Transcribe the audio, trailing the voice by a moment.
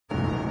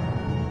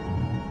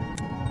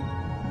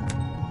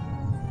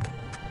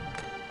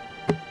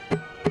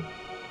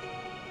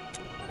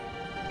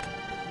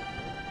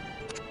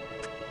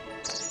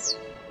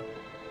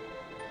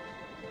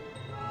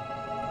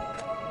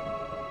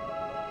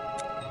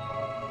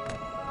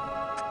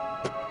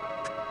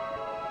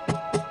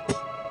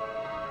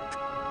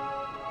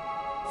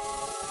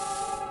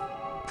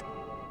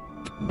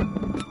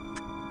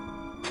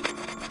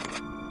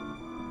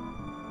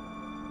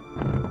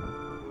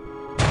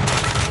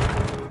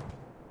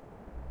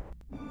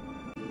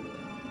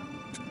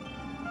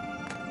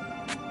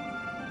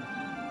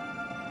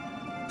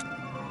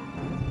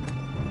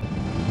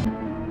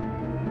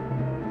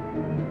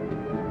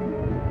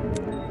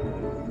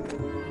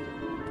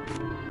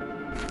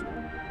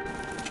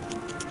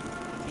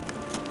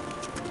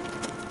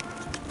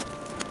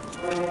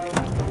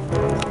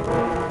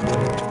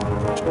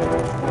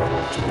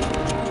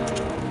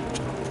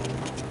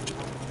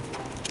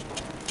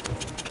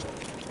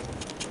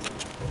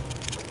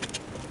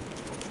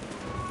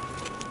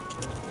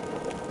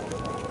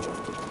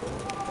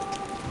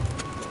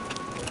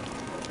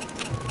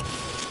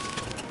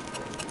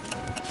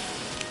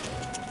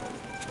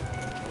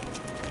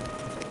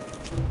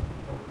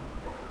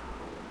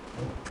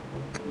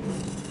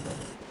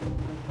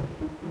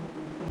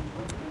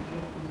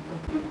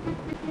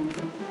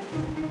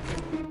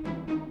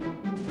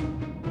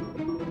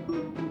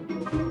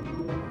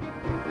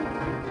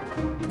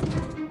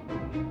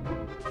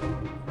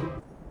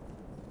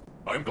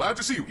I am glad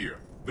to see you here.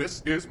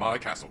 This is my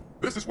castle.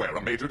 This is where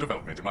a major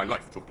development in my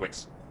life took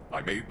place. I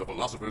made the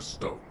Philosopher's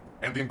Stone,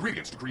 and the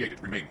ingredients to create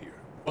it remain here.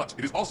 But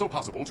it is also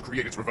possible to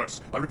create its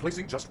reverse by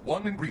replacing just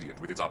one ingredient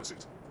with its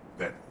opposite.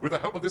 Then, with the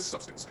help of this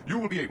substance, you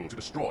will be able to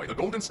destroy the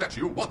golden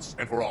statue once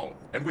and for all,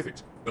 and with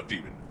it, the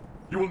demon.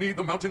 You will need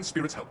the mountain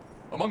spirit's help.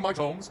 Among my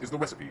tomes is the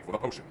recipe for the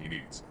potion he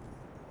needs.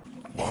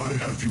 Why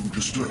have you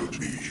disturbed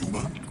me,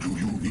 human? Do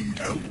you need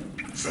help?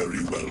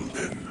 Very well,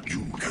 then.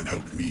 You can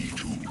help me,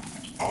 too.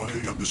 I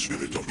am the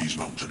spirit of these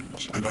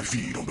mountains, and I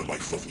feed on the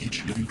life of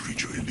each living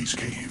creature in these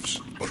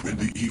caves. But when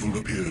the evil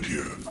appeared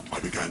here, I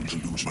began to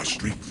lose my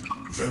strength.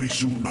 Very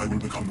soon I will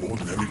become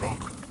ordinary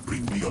rock.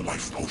 Bring me a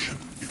life potion.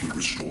 It will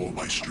restore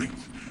my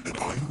strength, and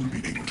I will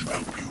be able to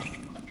help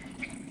you.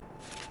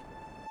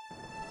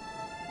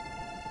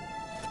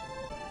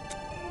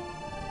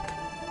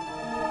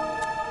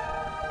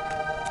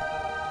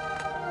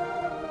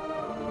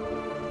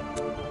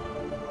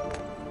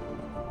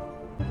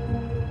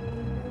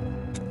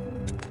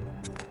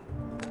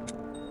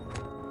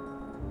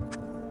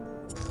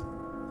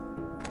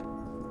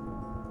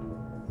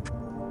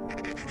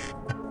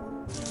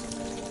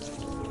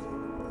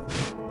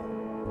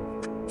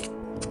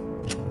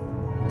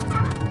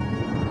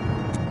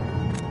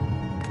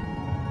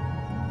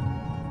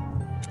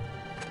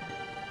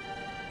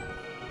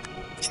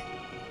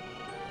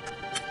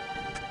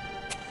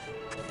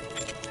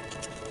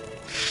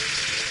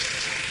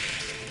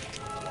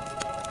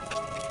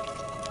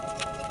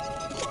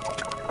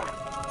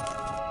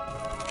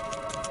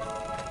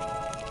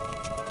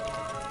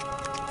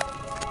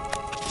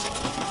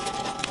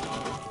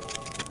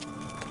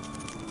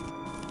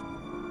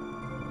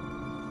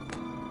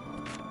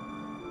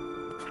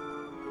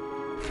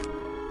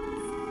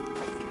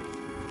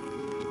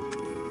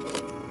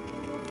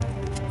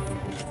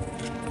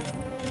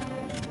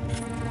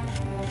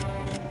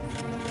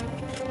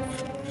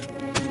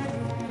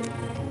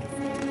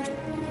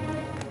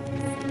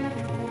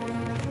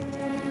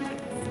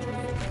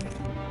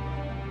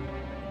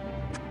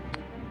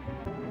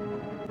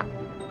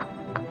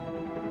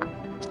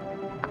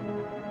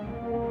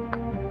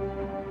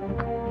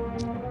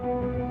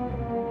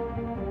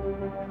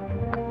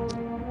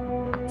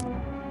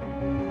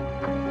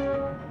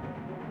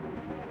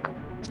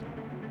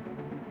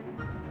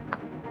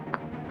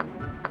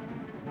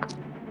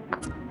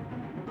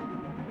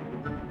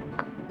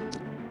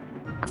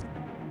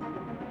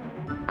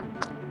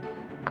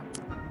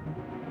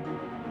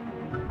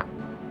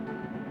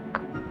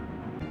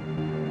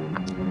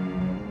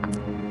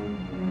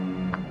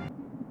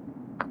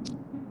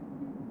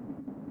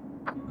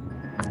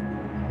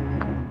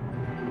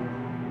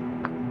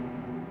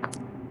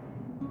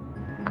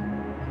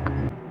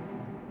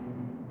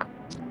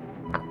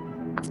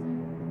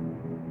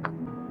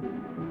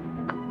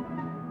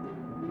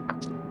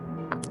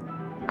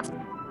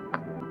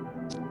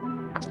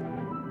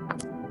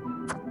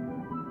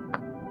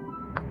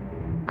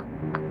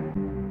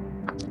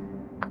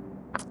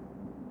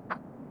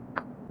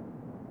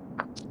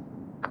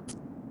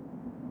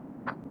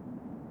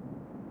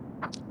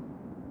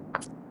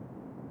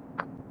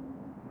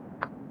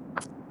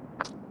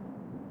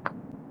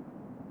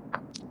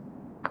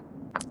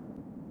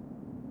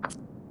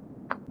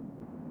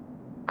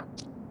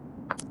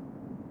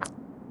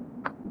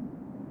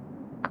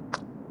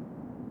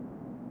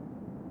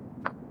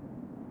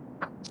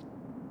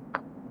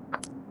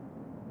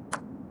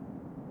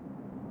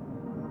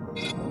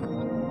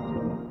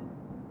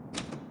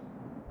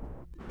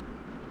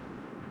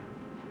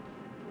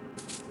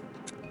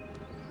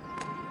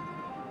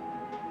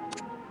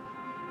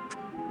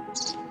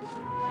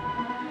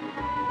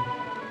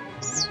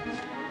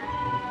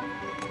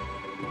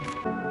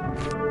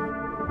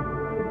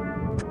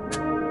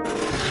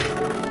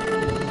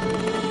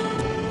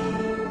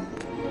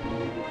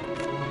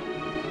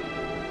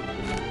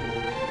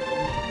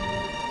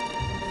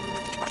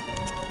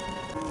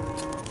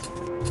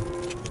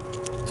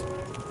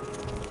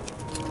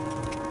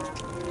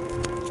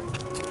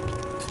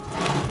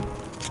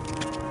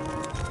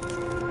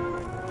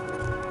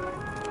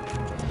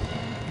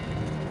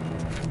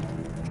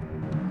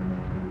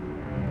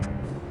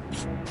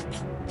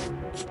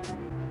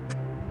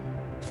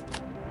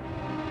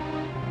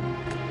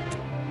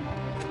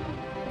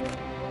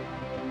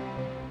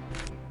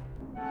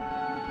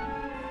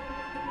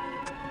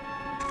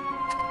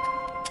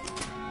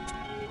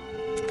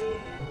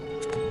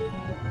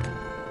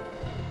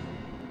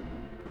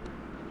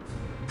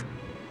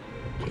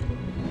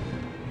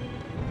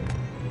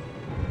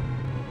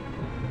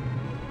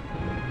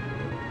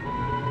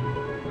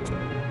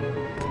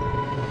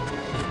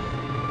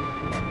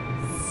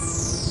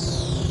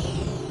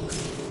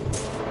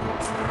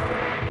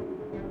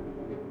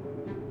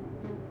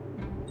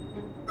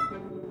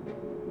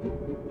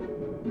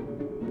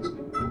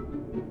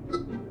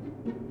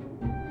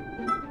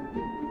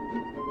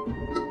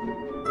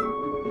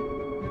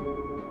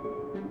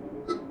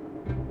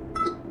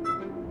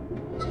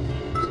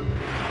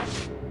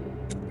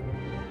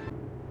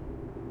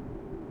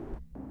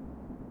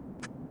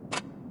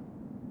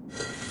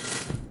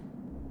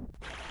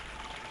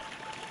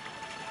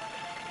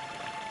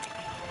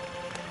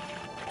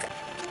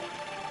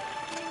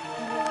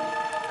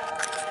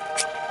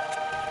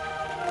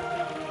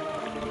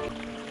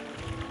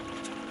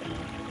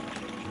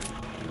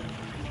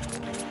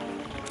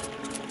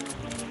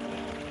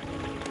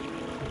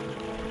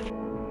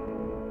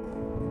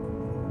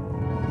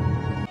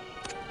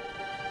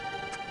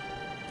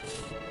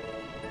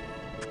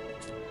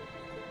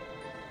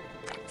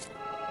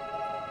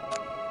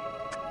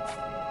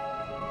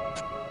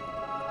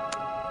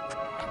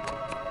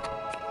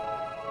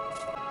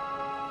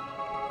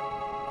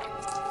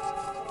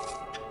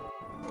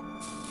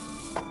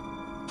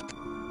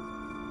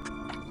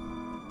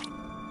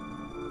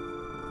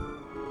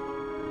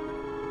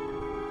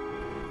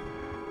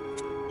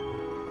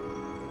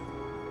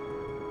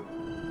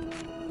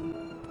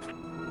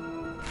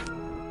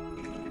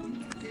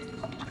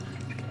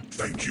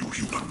 Thank you,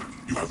 human.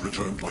 You have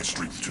returned my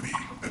strength to me,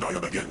 and I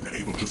am again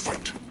able to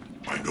fight.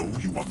 I know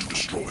you want to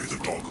destroy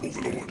the Dog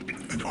Overlord,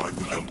 and I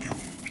will help you.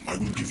 I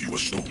will give you a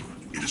stone.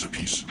 It is a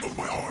piece of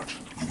my heart.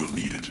 You will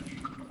need it.